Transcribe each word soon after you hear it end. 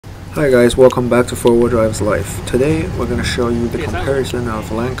Hi guys, welcome back to 4-Wheel Drive's Life. Today we're going to show you the comparison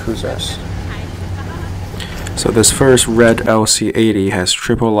of Land Cruisers. So this first red LC80 has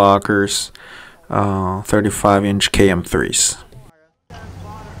triple lockers, 35-inch KM3s.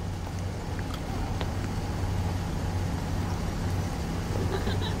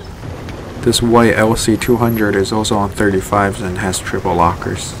 This white LC200 is also on 35s and has triple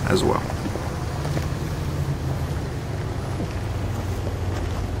lockers as well.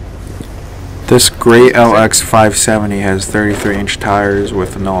 This gray LX570 has 33-inch tires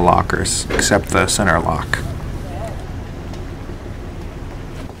with no lockers, except the center lock.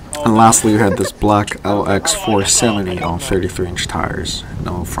 And lastly, we have this black LX470 on 33-inch tires,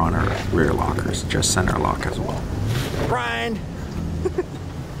 no front or rear lockers, just center lock as well. Grind.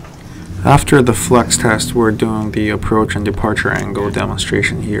 After the flex test, we're doing the approach and departure angle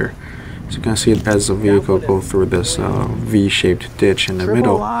demonstration here. As you can see, as the vehicle goes through this V-shaped ditch in the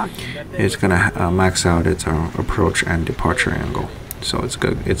middle, it's gonna max out its approach and departure angle. So it's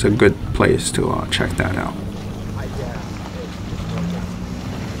good. It's a good place to check that out.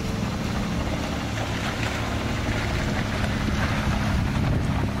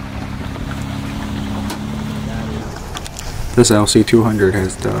 This LC200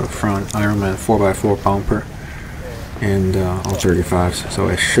 has the front IRONMAN 4x4 bumper and on 35s, so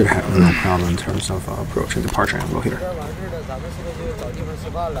it should have no problem in terms of approach and departure angle here.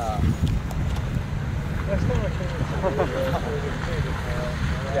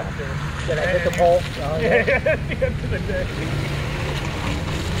 Hit the pole.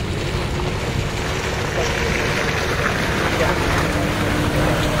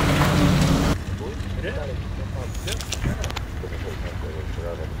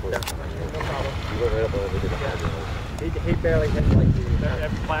 He barely hit like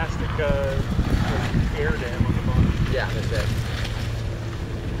that plastic air dam on the bottom. Yeah, that's it.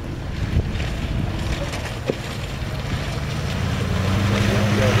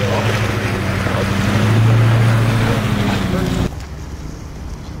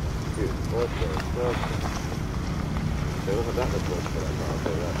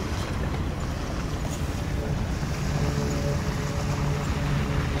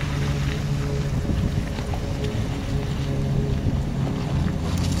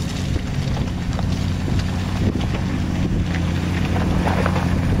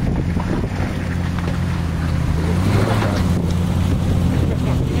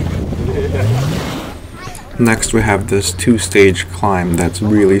 Next we have this two-stage climb that's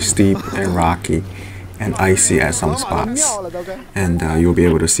really steep and rocky and icy at some spots, and you'll be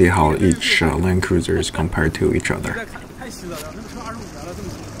able to see how each Land Cruiser is compared to each other.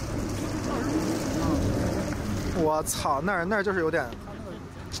 我操，那就是有点。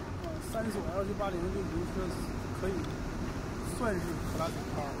3速 LX570这部车可以算是克拉斯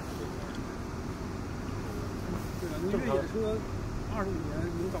卡。对了，你越野车25年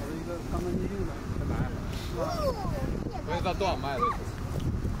能找着一个干干净净的，太难了。所以它多少卖的？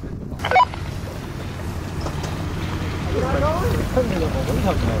趁那个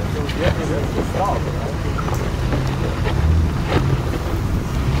momentum呢，就别不知道。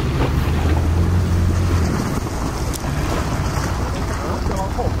再往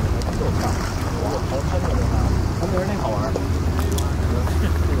后，就看，我头喷的那旁边那好玩。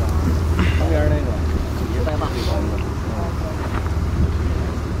这个旁边那个也是带大背包的。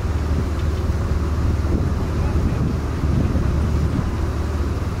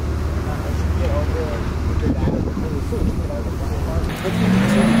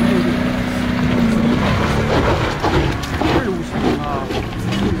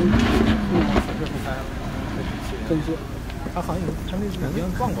它好像它那是已经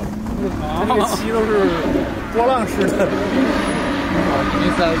撞过了，它那个漆都是波浪式的。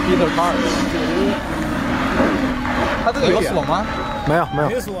Inside Peter Car， 它这个有锁吗？没有。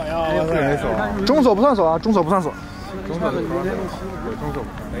没锁呀，没锁。中锁不算锁啊，中锁不算锁。中锁有中锁。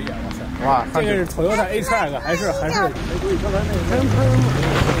没演了。哇，这个是 Toyota A-Track 还是？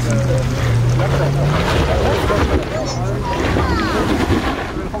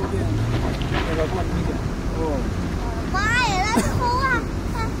妈呀，那抽啊！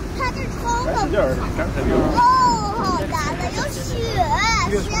它这抽的好大的，有血，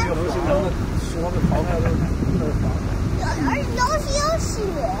而且尤其有血，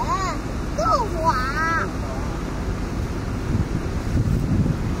更滑。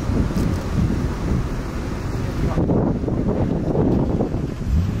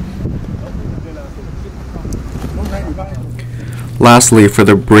Lastly, for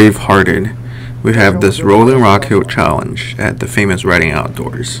the brave-hearted, we have this Rolling Rock Hill Challenge at the famous Riding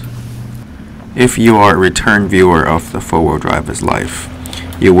Outdoors. If you are a return viewer of the 4-Wheel Drive is Life,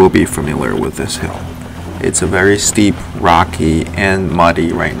 you will be familiar with this hill. It's a very steep, rocky, and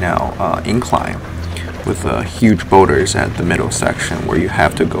muddy right now incline, with huge boulders at the middle section where you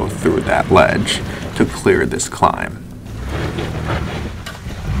have to go through that ledge to clear this climb.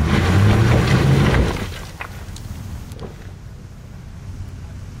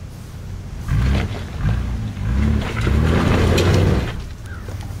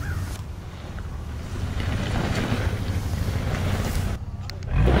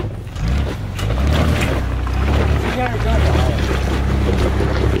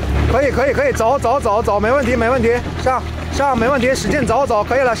可以，走，没问题，上，没问题，使劲走，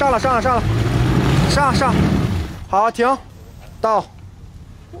可以了，上了，上，好，停，到，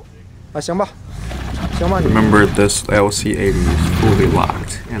行吧。 Remember, this LC80 is fully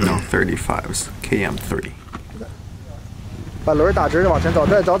locked and no 35s, KM3. 把轮打直往前走，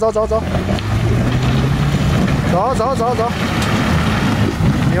对，走，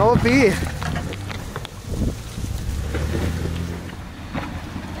牛逼！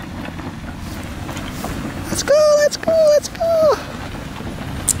 Let's go!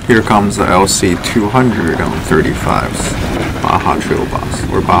 Here comes the LC200 on 35s, Baja Trail Boss,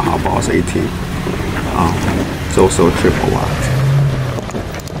 or Baja Boss AT. It's also triple locked.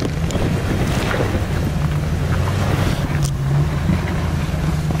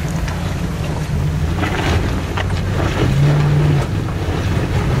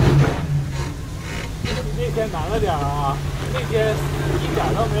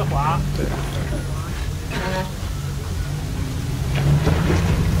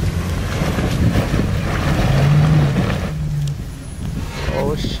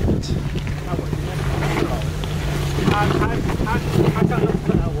 Oh shit.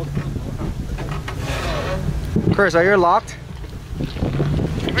 Chris, are you locked?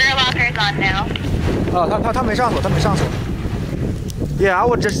 Rear locker is on now. 他没上锁。Yeah, I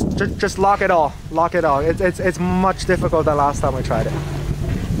would just lock it all. It's much difficult than last time we tried it.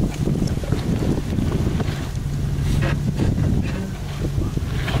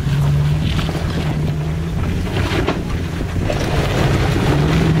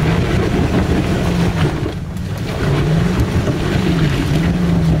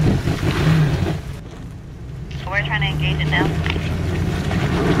 We're trying to engage it now.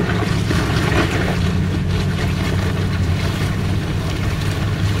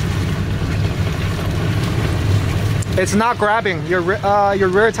 It's not grabbing. Your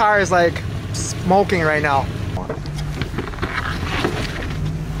rear tire is like smoking right now.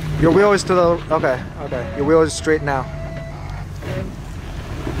 Your wheel is to the okay. Your wheel is straight now.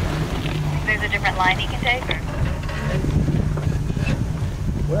 There's a different line you can take.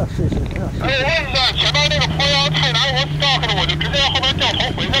 我要试一试。我问一下，前面那个坡腰太难，我 stuck 了，我就直接后面掉头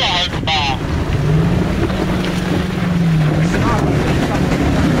回去了，还是怎么办？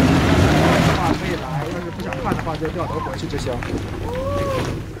 可以来，要是不想看的话，就掉头回去就行。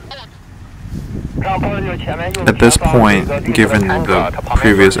 At this point, given the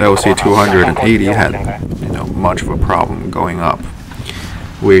previous LC280 had much of a problem going up,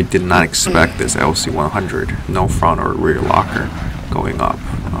 we did not expect this LC100, no front or rear locker, going up,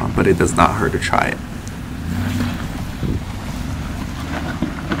 but it does not hurt to try it.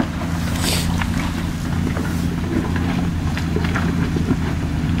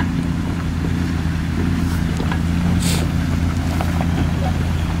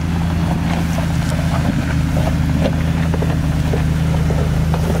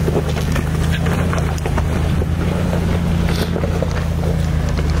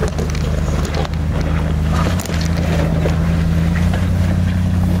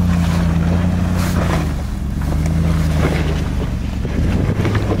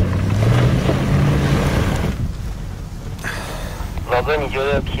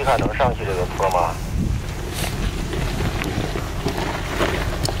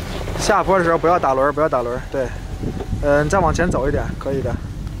下坡的时候不要打轮，对，你再往前走一点，可以的。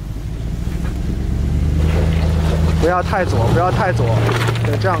不要太左，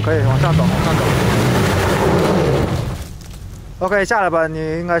对，这样可以往上走。OK， 下来吧，你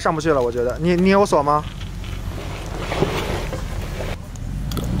应该上不去了，我觉得。你有锁吗？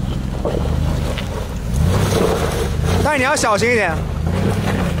但是你要小心一点。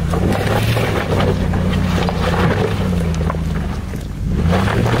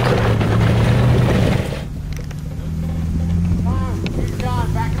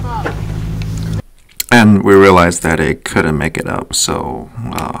 And we realized that it couldn't make it up, so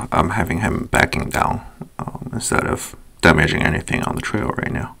I'm having him backing down instead of damaging anything on the trail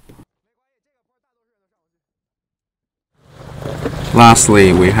right now.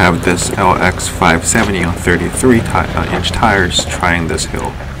 Lastly, we have this LX570 on 33-inch tires trying this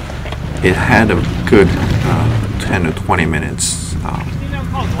hill. It had a good 10 to 20 minutes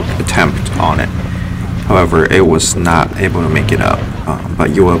attempt on it. However, it was not able to make it up.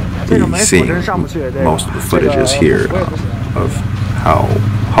 But you will be seeing most of the footages here of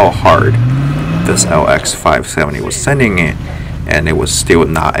how hard this LX570 was sending it, and it was still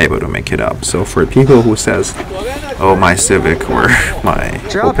not able to make it up. So for people who says, oh, my Civic or my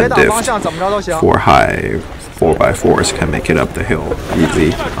open diff 4-high 4x4s can make it up the hill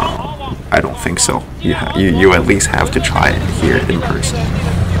easy, I don't think so. You at least have to try it here in person.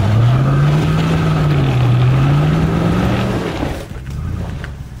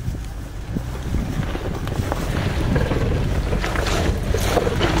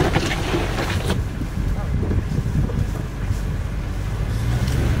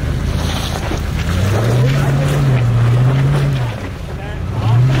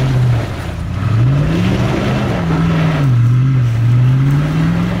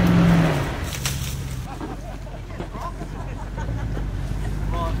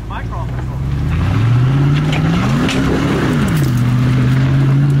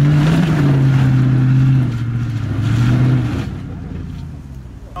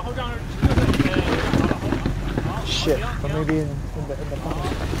 Shit, but maybe in the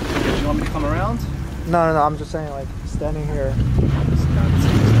You want me to come around? No, I'm just saying, like, standing here.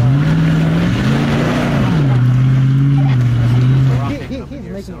 He's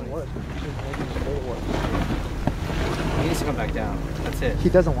making it work. He's making it really work. He needs to come back down. That's it. He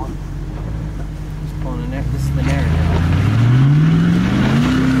doesn't want. He's pulling the neck. This is the narrative.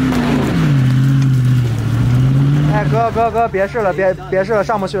 哎，哥，别试了，别试了，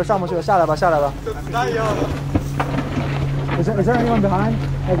上不去了，下来吧。Is there anyone behind,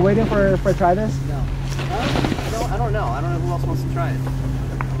 like waiting for try this? No. I don't know. I don't know who else wants to try it.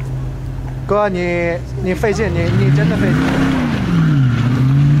 哥，你费劲，你真的费劲。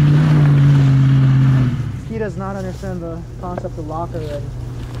He does not understand the concept of locker and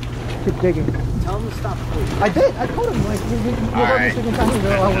keep digging. Tell him to stop, please. I did. I told him, like, you heard me speaking Chinese.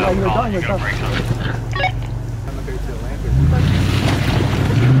 Like, you're done.